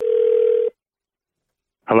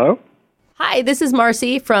Hello? Hi, this is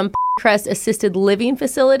Marcy from Crest Assisted Living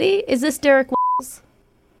Facility. Is this Derek Wells?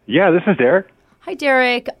 Yeah, this is Derek. Hi,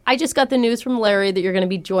 Derek. I just got the news from Larry that you're going to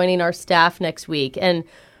be joining our staff next week, and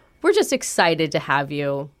we're just excited to have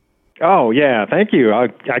you. Oh, yeah, thank you. I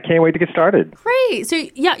can't wait to get started. Great. So,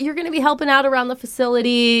 yeah, you're going to be helping out around the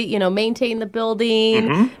facility, maintain the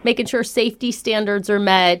building, making sure safety standards are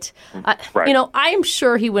met. Right. I'm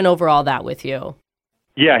sure he went over all that with you.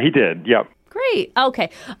 Yeah, he did. Yep. Great. Okay.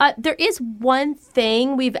 There is one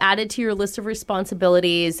thing we've added to your list of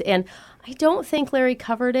responsibilities, and I don't think Larry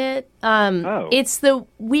covered it. It's the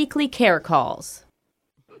weekly care calls.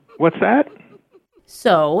 What's that?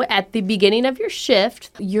 So at the beginning of your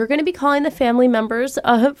shift, you're going to be calling the family members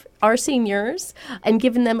of our seniors and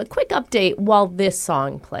giving them a quick update while this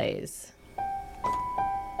song plays.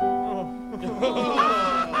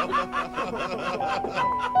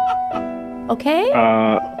 Okay?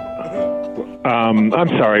 I'm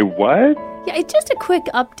sorry, what? Yeah, it's just a quick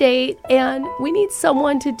update, and we need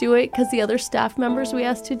someone to do it because the other staff members we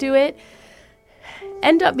asked to do it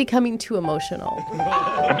end up becoming too emotional.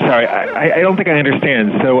 I'm sorry, I don't think I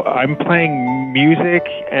understand. So I'm playing music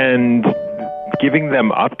and giving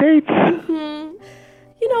them updates? Mm-hmm.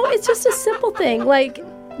 It's just a simple thing. Like,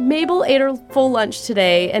 Mabel ate her full lunch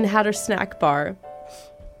today and had her snack bar.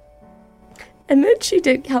 And then she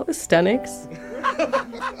did calisthenics.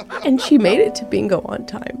 And she made it to bingo on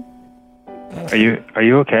time. Are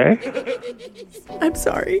you okay? I'm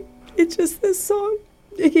sorry. It's just this song.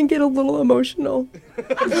 It can get a little emotional.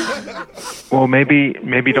 Well, maybe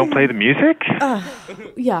don't play the music?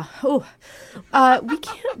 Yeah. Oh, we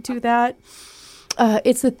can't do that.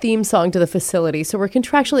 It's the theme song to the facility, so we're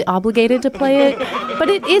contractually obligated to play it. But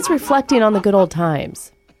it is reflecting on the good old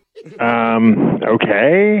times.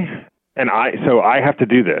 Okay. And I have to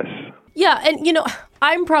do this. Yeah, and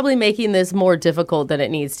I'm probably making this more difficult than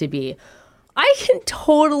it needs to be. I can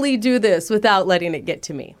totally do this without letting it get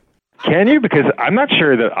to me. Can you? Because I'm not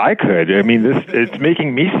sure that I could. I mean, it's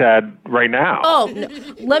making me sad right now. Oh, no.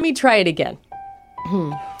 Let me try it again.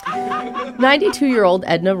 92-year-old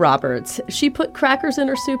Edna Roberts. She put crackers in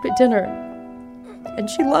her soup at dinner, and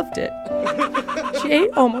she loved it. She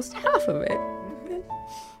ate almost half of it.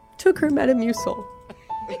 Took her Metamucil.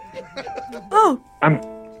 Oh.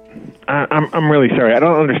 I'm really sorry. I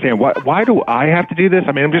don't understand. Why do I have to do this?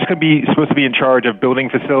 I mean, I'm just supposed to be in charge of building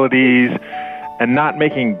facilities and not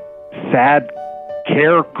making sad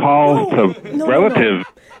care calls to relatives.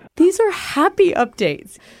 No. These are happy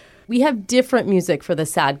updates. We have different music for the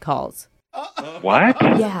sad calls. What?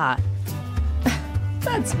 Yeah.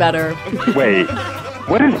 That's better. Wait,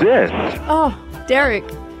 what is this? Oh, Derek,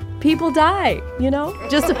 people die,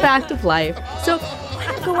 Just a fact of life. So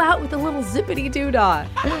go out with a little zippity-doo-dah.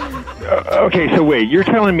 Okay, so wait, you're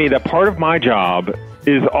telling me that part of my job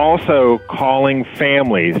is also calling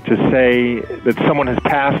families to say that someone has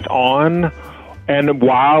passed on, and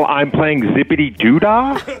while I'm playing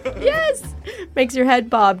zippity-doo-dah? Yes! Makes your head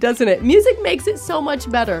bob, doesn't it? Music makes it so much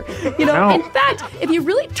better. No. In fact, if you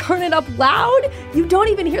really turn it up loud, you don't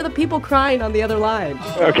even hear the people crying on the other line.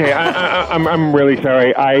 Okay, I'm really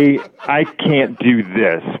sorry. I can't do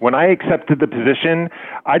this. When I accepted the position,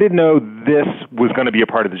 I didn't know this was going to be a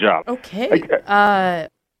part of the job. Okay.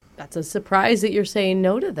 That's a surprise that you're saying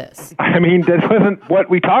no to this. I mean, that wasn't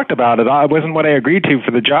what we talked about at all. It wasn't what I agreed to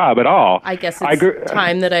for the job at all. I guess it's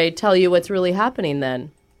time that I tell you what's really happening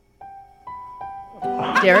then.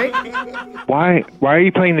 Derek? Why are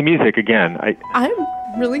you playing the music again? I'm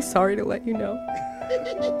really sorry to let you know.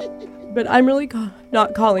 But I'm really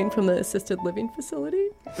not calling from the assisted living facility.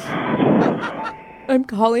 I'm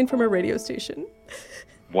calling from a radio station.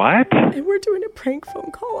 What? And we're doing a prank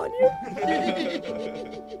phone call on you.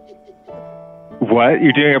 What?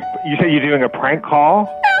 You say you're doing a prank call?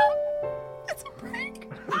 No, it's a prank.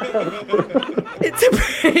 It's a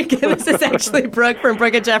prank. And this is actually Brooke from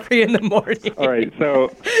Brooke and Jeffrey in the morning. All right, so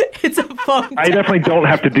it's a phone. I definitely don't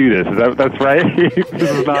have to do this. That's right? This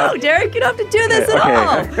is not... No, Derek, you don't have to do this at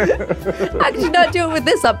all. How could you not do it with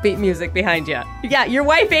this upbeat music behind you? Yeah, your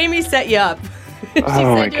wife Amy set you up. She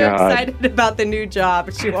said you're excited about the new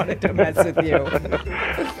job. She wanted to mess with you.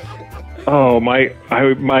 Oh, my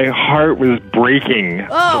heart was breaking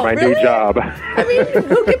for my new job. I mean,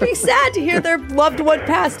 who could be sad to hear their loved one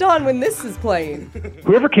passed on when this is playing?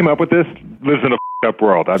 Whoever came up with this lives in a f***ed up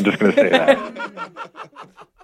world. I'm just going to say that.